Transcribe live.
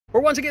We're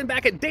once again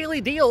back at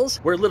Daily Deals,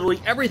 where literally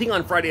everything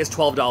on Friday is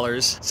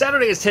 $12,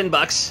 Saturday is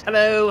 $10,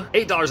 hello,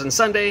 $8 on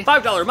Sunday,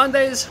 $5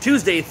 Mondays,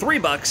 Tuesday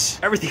 $3,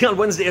 everything on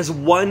Wednesday is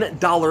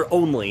 $1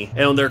 only,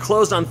 and they're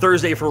closed on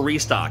Thursday for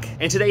restock.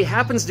 And today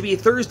happens to be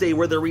Thursday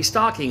where they're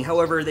restocking,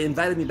 however, they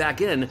invited me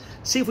back in,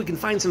 see if we can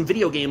find some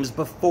video games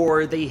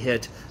before they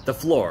hit the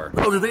floor.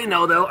 Little do they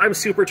know though, I'm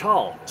super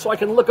tall, so I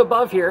can look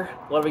above here.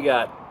 What do we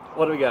got?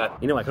 What do we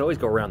got? You know, I could always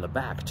go around the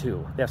back,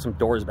 too. They have some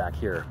doors back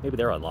here. Maybe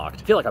they're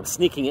unlocked. I feel like I'm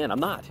sneaking in.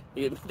 I'm not.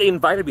 They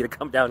invited me to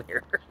come down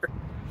here.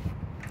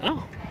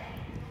 Oh.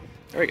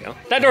 There we go.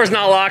 That door's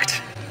not locked.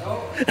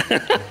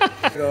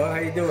 Hello, how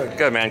you doing?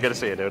 Good, man. Good to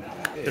see you, dude.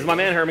 This is my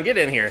man, Herman. Get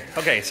in here.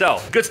 Okay, so,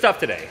 good stuff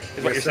today,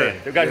 is what you're saying.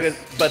 Yes.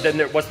 But then,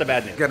 what's the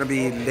bad news? It's gonna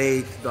be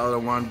late, the other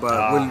one,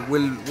 but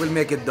we'll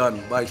make it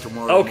done by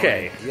tomorrow.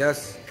 Okay. Morning.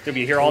 Yes. Gonna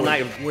be here all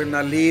night. We'll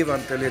not leave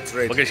until it's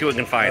ready. We'll get you what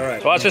we can find. All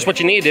right. Well, that's just what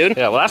you need, dude.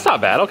 Yeah, well, that's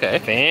not bad. Okay.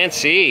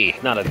 Fancy.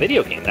 Not a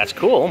video game. That's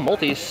cool.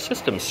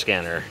 Multi-system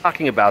scanner.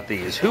 Talking about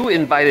these. Who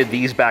invited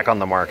these back on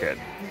the market?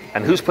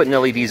 And who's putting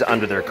LEDs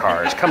under their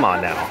cars? Come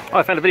on now. Oh,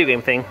 I found a video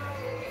game thing.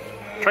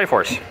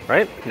 Triforce,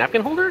 right?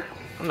 Napkin holder?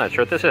 I'm not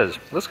sure what this is.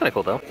 Looks kind of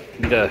cool, though.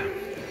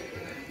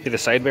 Need a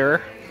side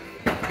mirror.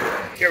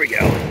 Here we go.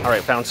 All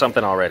right, found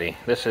something already.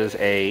 This is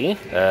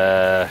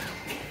a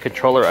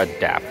controller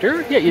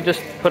adapter? Yeah, you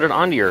just put it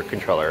onto your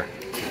controller.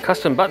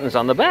 Custom buttons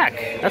on the back.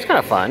 That's kind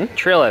of fun.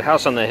 Trail at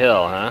House on the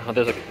Hill, huh? Well,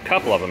 there's a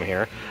couple of them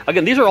here.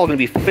 Again, these are all going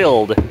to be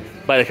filled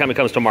by the time it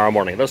comes tomorrow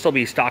morning. They'll still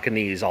be stocking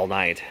these all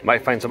night.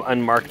 Might find some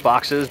unmarked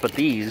boxes, but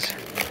these,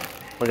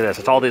 look at this.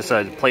 It's all this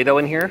Play-Doh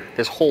in here.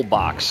 This whole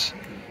box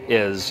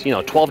is, you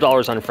know,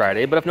 $12 on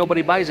Friday, but if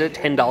nobody buys it,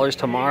 $10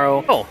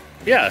 tomorrow. Oh,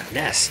 yeah,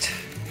 Nest.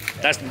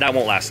 That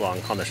won't last long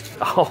on this.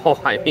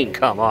 Oh, I mean,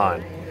 come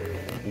on.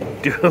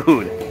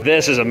 Dude,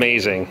 this is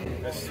amazing.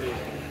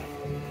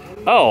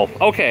 Oh,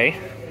 okay.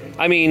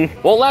 I mean,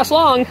 won't last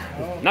long.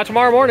 Not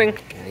tomorrow morning.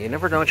 You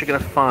never know what you're gonna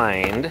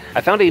find.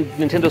 I found a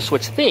Nintendo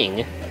Switch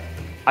thing.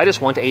 I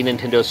just want a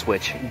Nintendo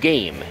Switch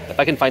game. If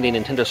I can find a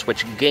Nintendo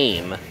Switch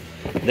game,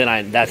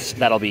 then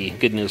that'll be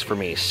good news for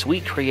me.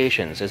 Sweet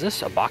Creations. Is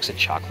this a box of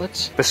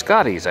chocolates?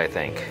 Biscottis, I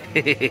think.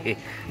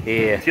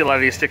 Yeah. See a lot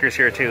of these stickers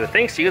here too.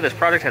 Thanks to you, this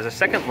product has a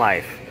second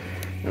life.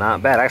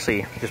 Not bad.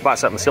 Actually, just bought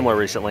something similar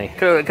recently.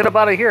 Could have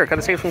bought it here. Could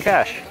have saved some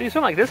cash. See,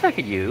 something like this I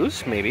could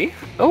use, maybe.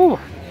 Oh,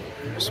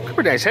 some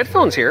pretty nice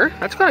headphones here.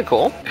 That's kind of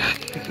cool.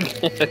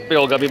 Big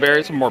old gummy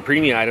bears. Some more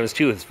premium items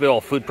too. This big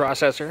old food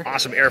processor.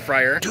 Awesome air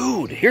fryer.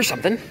 Dude, here's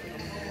something.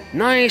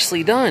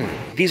 Nicely done.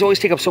 These always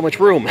take up so much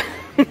room.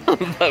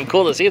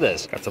 Cool to see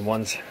this. Got some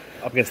ones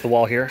up against the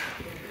wall here.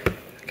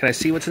 Can I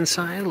see what's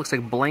inside? Looks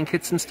like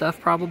blankets and stuff,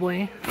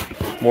 probably.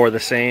 More of the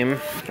same.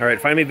 All right,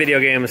 find me video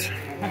games.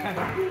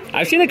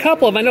 I've seen a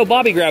couple of, I know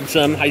Bobby grabbed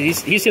some.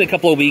 He's seen a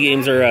couple of Wii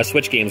games or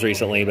Switch games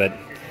recently, but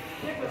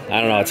I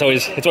don't know, it's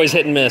always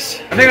hit and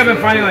miss. I think I've been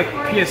finding like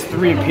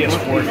PS3 and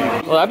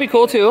PS4. Well, that'd be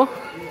cool too.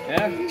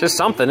 Yeah. Just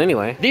something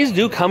anyway. These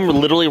do come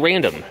literally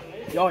random.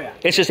 Oh yeah.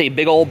 It's just a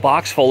big old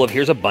box full of,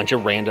 here's a bunch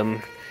of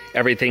random,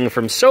 everything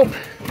from soap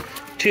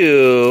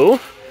to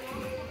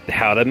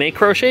how to make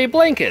crochet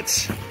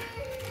blankets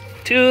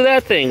to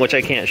that thing, which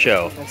I can't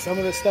show. And some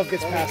of this stuff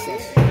gets past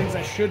us. Things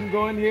that shouldn't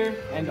go in here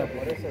end up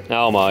with it.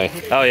 Oh my.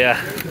 Oh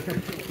yeah.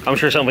 I'm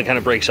sure something kind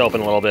of breaks open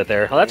a little bit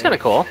there. Oh, that's kind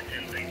of cool.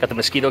 Got the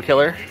mosquito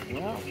killer.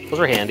 Yeah. Those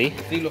are handy.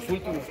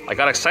 I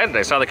got excited.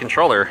 I saw the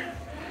controller.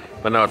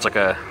 But no, it's like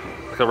a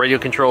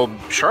radio-controlled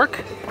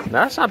shark. No,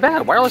 that's not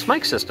bad. Wireless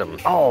mic system.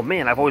 Oh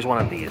man, I've always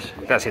wanted these.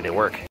 Gotta see if they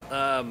work.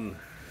 Oh.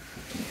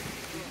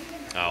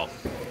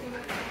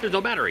 There's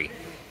no battery.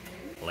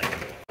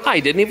 I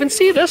didn't even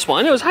see this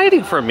one. It was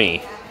hiding from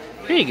me.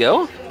 Here you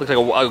go. Looks like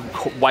a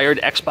wired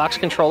Xbox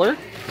controller.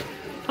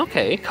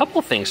 Okay,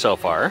 couple things so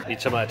far. Need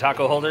some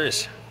taco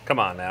holders? Come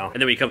on now. And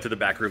then when you come to the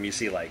back room, you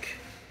see like,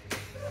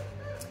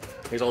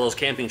 here's all those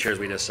camping chairs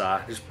we just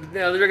saw.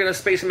 They're gonna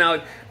space them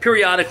out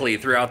periodically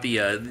throughout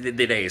the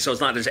day, so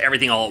it's not just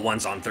everything all at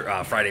once on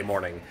Friday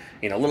morning.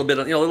 You know, a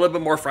little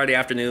bit more Friday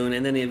afternoon,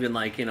 and then even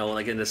like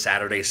like into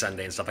Saturday,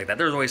 Sunday, and stuff like that.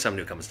 There's always some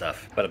new come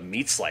stuff. But a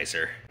meat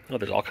slicer. Oh,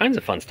 there's all kinds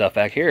of fun stuff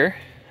back here.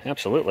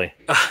 Absolutely.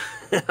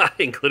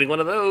 Including one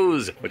of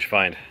those. What'd you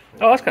find?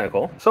 Oh, that's kind of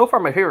cool. So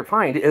far, my favorite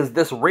find is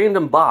this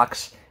random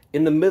box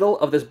in the middle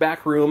of this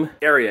back room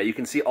area. You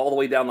can see all the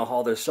way down the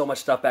hall. There's so much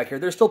stuff back here.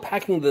 They're still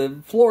packing the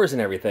floors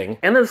and everything.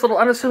 And then this little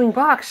unassuming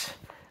box.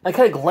 I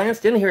kind of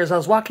glanced in here as I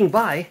was walking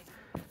by.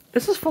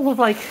 This is full of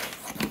like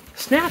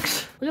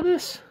snacks. Look at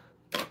this.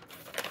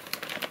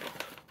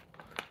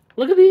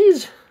 Look at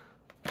these.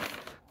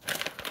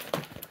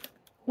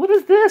 What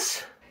is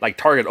this? Like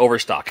Target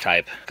overstock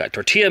type. Got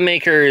tortilla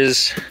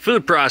makers,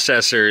 food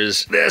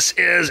processors. This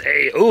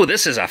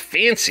is a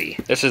fancy.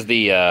 This is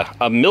the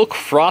a milk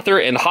frother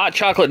and hot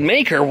chocolate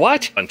maker.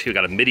 What? Fun too.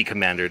 Got a MIDI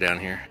commander down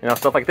here. You know,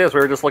 stuff like this.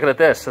 We were just looking at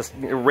this. This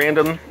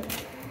random,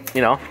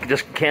 you know,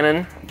 just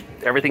Canon.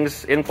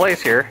 Everything's in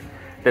place here.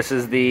 This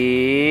is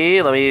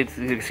the, let me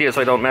see it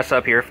so I don't mess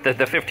up here.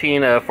 The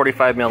 15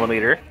 45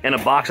 millimeter, and a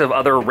box of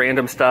other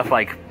random stuff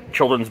like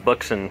children's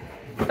books and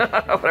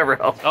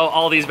Whatever else. Oh,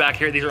 all these back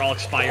here, these are all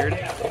expired.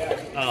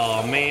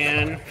 Oh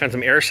man. Found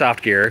some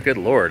airsoft gear. Good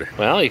lord.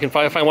 Well, you can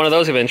probably find one of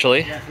those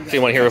eventually. So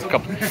you want to hear a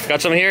couple?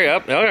 Got some here?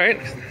 Yep. All right.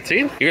 See?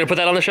 You're gonna put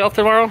that on the shelf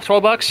tomorrow?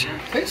 12 bucks? I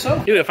think so.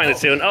 You're gonna find it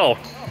soon. Oh.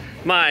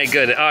 My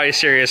goodness. Oh, are you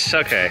serious?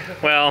 Okay.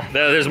 Well,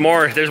 there's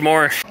more. There's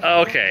more.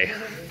 Okay.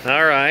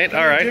 All right.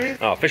 All right.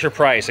 Oh, Fisher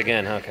Price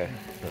again. Okay.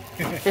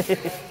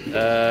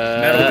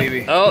 Metal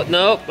BB. Oh,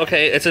 no.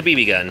 Okay. It's a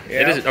BB gun.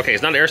 Yeah. It is. Okay.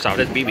 It's not airsoft.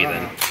 It's BB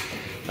then.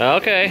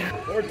 Okay.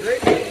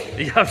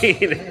 I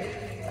mean,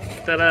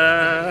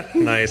 ta-da.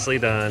 Nicely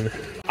done.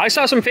 I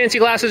saw some fancy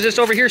glasses just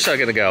over here a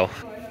second ago.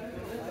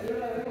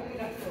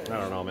 I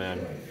don't know, man.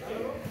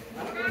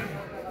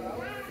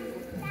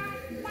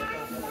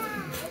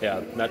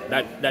 Yeah,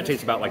 that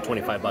tastes about like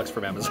 25 bucks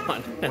from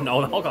Amazon. And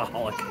no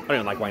alcoholic. I don't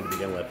even like wine to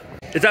begin with.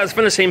 Is that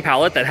from the same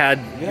pallet that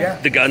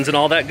had the guns and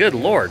all that? Good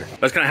lord.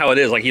 That's kind of how it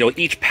is. Like, you know,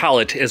 each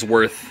pallet is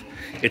worth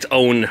its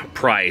own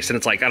price. And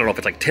it's like, I don't know if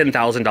it's like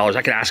 $10,000.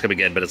 I could ask him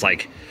again, but it's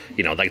like,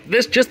 you know, like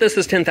this is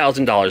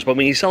 $10,000. But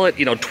when you sell it,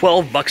 you know,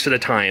 12 bucks at a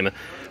time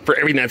for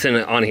everything that's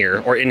on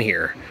here or in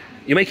here,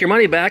 you make your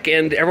money back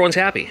and everyone's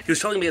happy. He was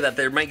telling me that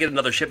they might get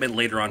another shipment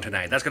later on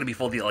tonight. That's going to be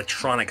full of the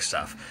electronic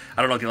stuff.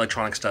 I don't know if the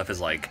electronic stuff is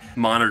like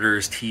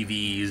monitors,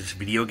 TVs,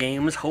 video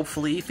games,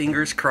 hopefully,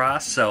 fingers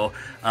crossed. So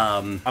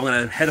I'm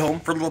going to head home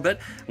for a little bit.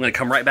 I'm going to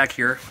come right back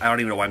here. I don't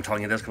even know why I'm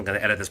telling you this. I'm going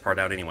to edit this part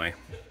out anyway.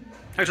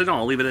 Actually, no,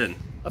 I'll leave it in.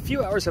 A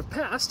few hours have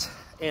passed,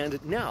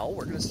 and now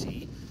we're going to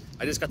see.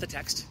 I just got the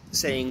text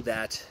saying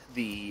that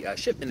the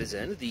shipment is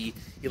in, the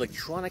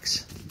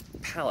electronics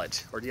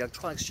pallet, or the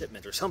electronics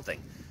shipment, or something.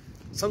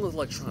 Something with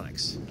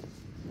electronics.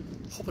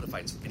 Hoping to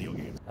find some video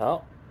games.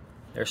 Oh,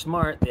 they're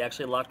smart. They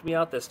actually locked me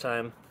out this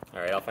time. All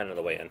right, I'll find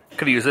another way in.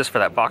 Could have used this for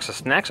that box of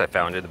snacks I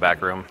found in the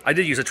back room. I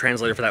did use a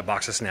translator for that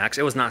box of snacks.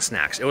 It was not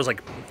snacks. It was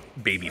like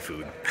baby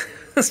food.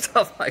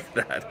 Stuff like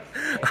that.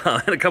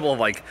 And a couple of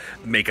like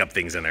makeup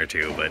things in there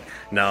too, but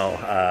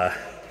no.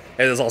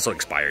 It was also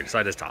expired, so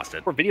I just tossed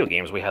it. For video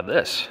games, we had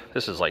this.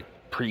 This is like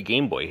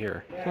pre-Game Boy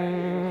here.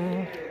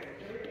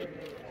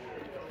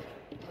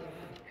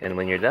 And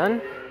when you're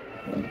done,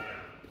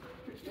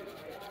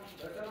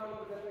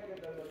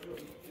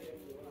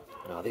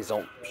 oh, these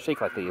don't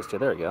shake like they used to.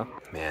 There we go.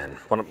 Man,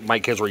 when my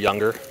kids were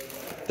younger,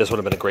 this would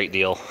have been a great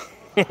deal.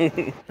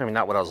 I mean,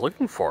 not what I was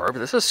looking for, but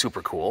this is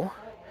super cool.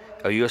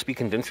 A USB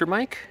condenser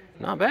mic?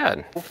 Not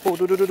bad.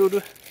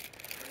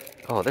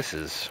 Oh,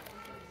 this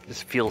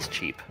feels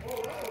cheap.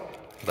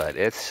 But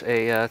it's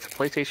a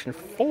PlayStation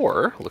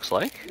 4, looks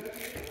like.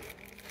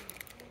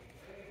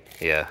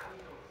 Yeah.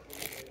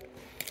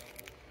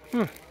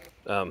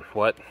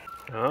 What?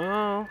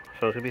 Oh,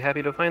 so to be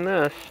happy to find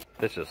this.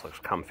 This just looks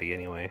comfy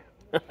anyway.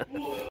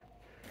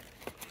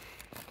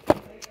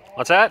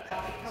 What's that?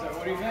 So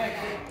what do you think?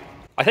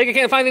 I think I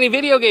can't find any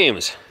video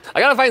games.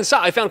 I gotta find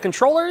some. I found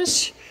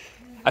controllers.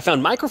 I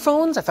found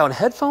microphones. I found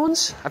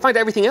headphones. I find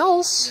everything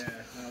else.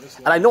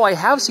 And I know I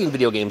have seen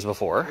video games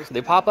before.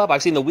 They pop up.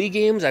 I've seen the Wii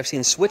games. I've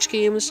seen Switch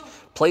games,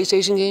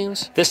 PlayStation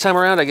games. This time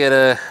around, I get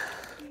a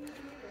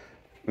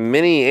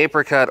mini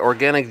apricot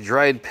organic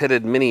dried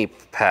pitted mini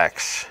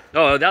packs.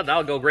 Oh,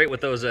 that'll go great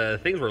with those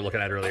things we were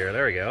looking at earlier.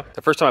 There we go.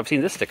 The first time I've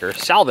seen this sticker.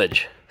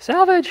 Salvage.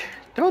 Salvage.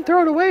 Don't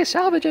throw it away.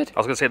 Salvage it. I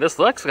was going to say this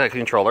looks like a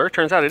controller.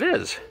 Turns out it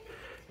is.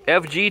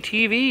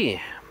 FGTV.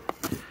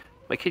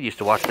 My kid used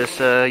to watch this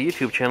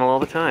YouTube channel all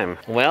the time.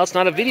 Well, it's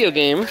not a video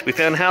game. We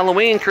found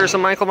Halloween, Curse of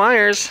Michael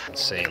Myers.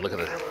 Let's see, look at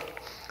this.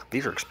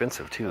 These are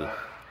expensive too.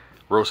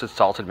 Roasted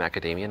salted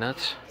macadamia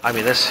nuts. I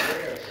mean, this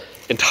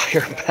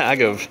entire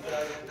bag of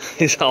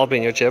these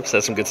jalapeno chips,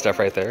 that's some good stuff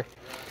right there.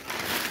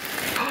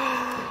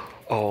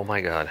 Oh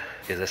my God,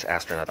 is this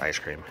astronaut ice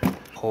cream?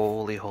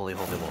 Holy, holy,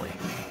 holy moly.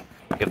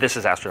 If this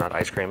is astronaut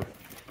ice cream,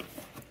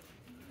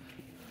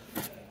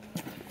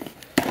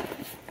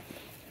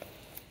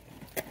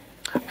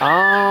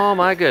 oh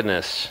my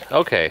goodness.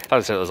 Okay. I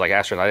thought it was like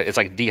astronaut. It's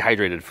like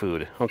dehydrated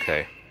food.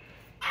 Okay.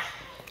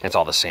 It's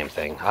all the same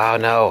thing. Oh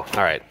no.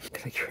 All right.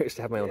 I'm curious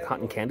to have my own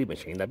cotton candy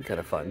machine. That'd be kind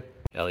of fun.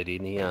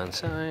 LED neon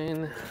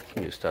sign.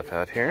 New stuff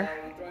out here.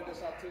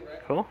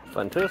 Cool.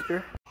 Fun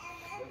toaster.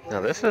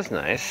 Now this is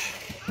nice.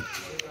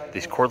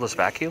 These cordless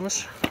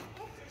vacuums.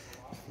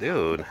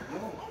 Dude.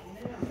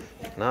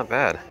 Not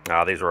bad.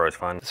 Oh, these are always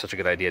fun. It's such a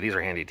good idea. These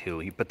are handy too.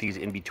 You put these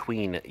in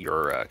between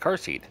your car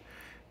seat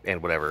and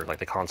whatever, like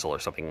the console or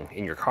something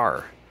in your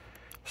car.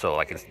 So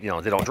like, it's, you know,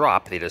 they don't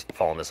drop, they just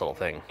fall in this little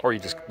thing. Or you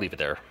just leave it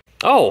there.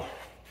 Oh,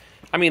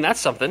 I mean, that's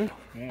something.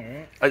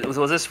 All right.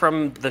 Was this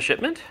from the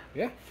shipment?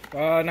 Yeah.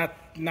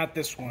 Not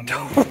this one.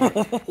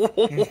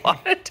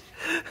 What?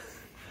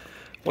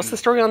 What's the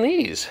story on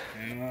these?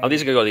 Oh,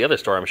 these are gonna go to the other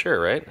store, I'm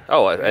sure, right?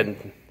 Oh,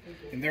 and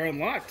they're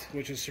unlocked,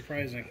 which is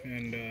surprising.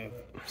 And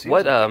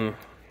what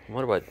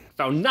about?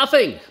 Found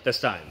nothing this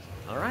time.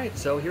 All right,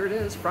 so here it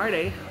is,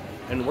 Friday.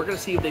 And we're going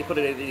to see if they put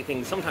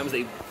anything. Sometimes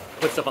they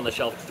put stuff on the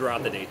shelf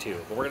throughout the day, too.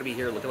 But we're going to be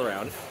here looking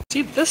around.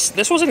 See,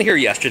 this wasn't here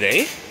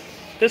yesterday.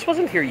 This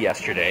wasn't here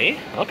yesterday.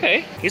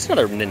 Okay. Here's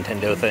another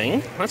Nintendo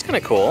thing. That's kind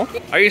of cool.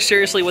 Are you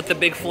seriously with the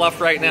big fluff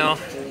right now?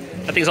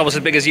 That thing's almost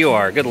as big as you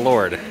are. Good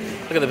lord.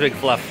 Look at the big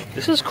fluff.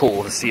 This is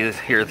cool to see it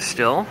here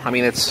still. I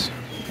mean, it's,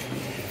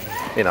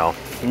 you know,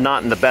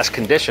 not in the best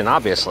condition,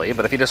 obviously,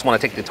 but if you just want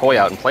to take the toy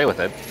out and play with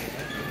it,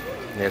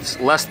 it's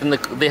less than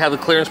they have the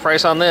clearance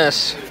price on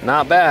this.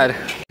 Not bad.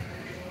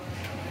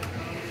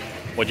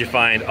 What'd you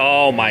find?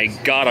 Oh my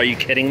God, are you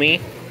kidding me?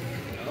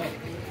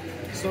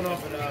 Still know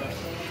if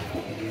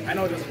it, I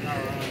know it doesn't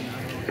power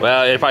on.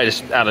 Well, it probably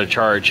just out of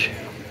charge.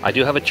 I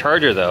do have a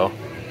charger though.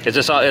 Is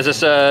this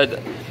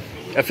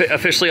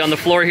officially on the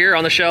floor here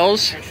on the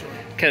shelves?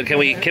 Can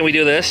we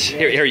do this?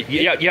 Here,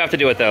 you have to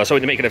do it though, so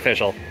we can make it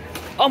official.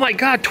 Oh my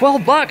God,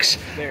 12 bucks!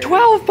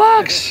 12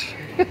 bucks!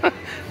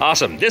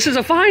 Awesome. This is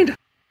a find.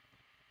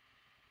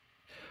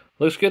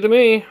 Looks good to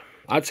me.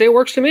 I'd say it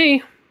works to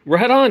me.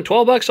 Right on,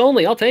 12 bucks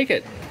only. I'll take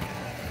it.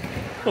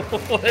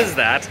 What is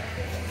that?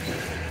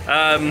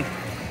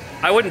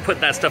 I wouldn't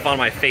put that stuff on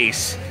my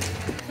face.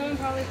 Someone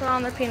probably put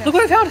on their penis. Look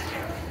what I found.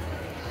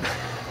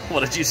 What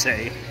did you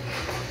say?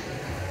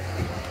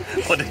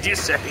 What did you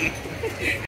say?